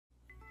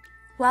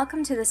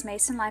Welcome to this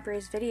Mason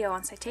Library's video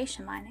on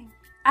citation mining.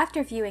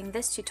 After viewing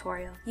this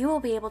tutorial, you will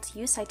be able to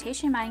use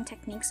citation mining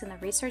techniques in the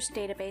research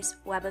database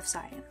Web of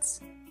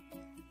Science.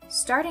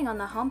 Starting on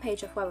the home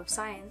page of Web of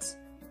Science,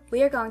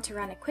 we are going to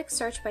run a quick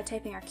search by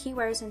typing our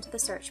keywords into the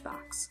search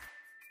box.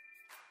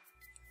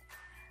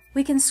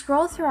 We can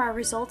scroll through our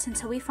results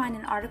until we find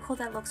an article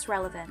that looks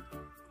relevant.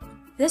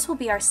 This will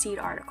be our seed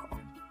article.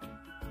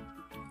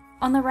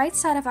 On the right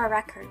side of our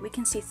record, we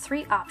can see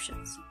three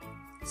options: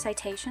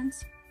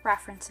 citations,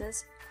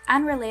 references,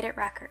 and related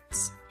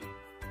records.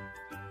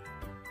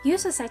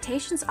 Use the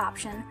citations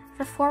option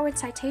for forward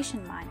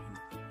citation mining.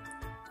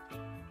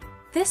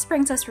 This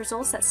brings us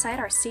results that cite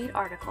our seed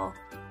article.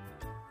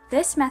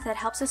 This method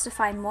helps us to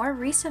find more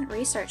recent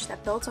research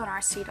that builds on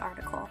our seed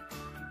article.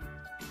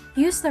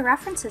 Use the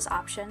references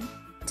option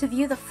to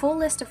view the full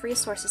list of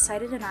resources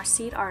cited in our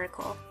seed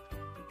article.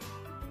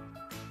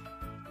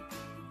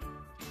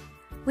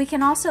 We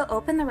can also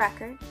open the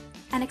record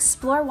and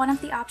explore one of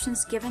the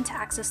options given to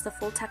access the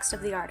full text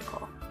of the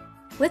article.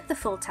 With the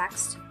full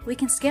text, we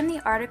can skim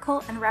the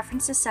article and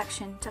references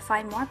section to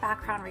find more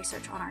background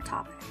research on our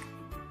topic.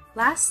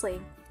 Lastly,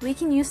 we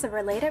can use the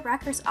Related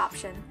Records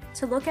option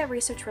to look at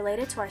research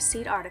related to our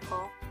seed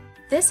article.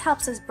 This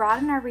helps us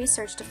broaden our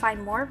research to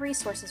find more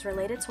resources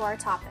related to our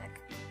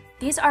topic.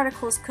 These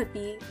articles could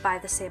be by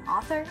the same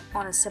author,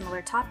 on a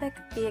similar topic,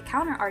 be a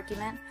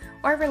counter-argument,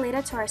 or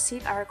related to our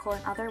seed article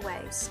in other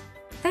ways.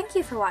 Thank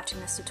you for watching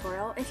this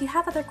tutorial. If you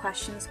have other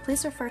questions,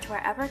 please refer to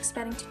our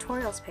ever-expanding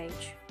tutorials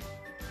page,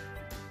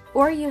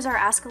 or use our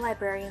Ask a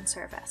Librarian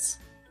service.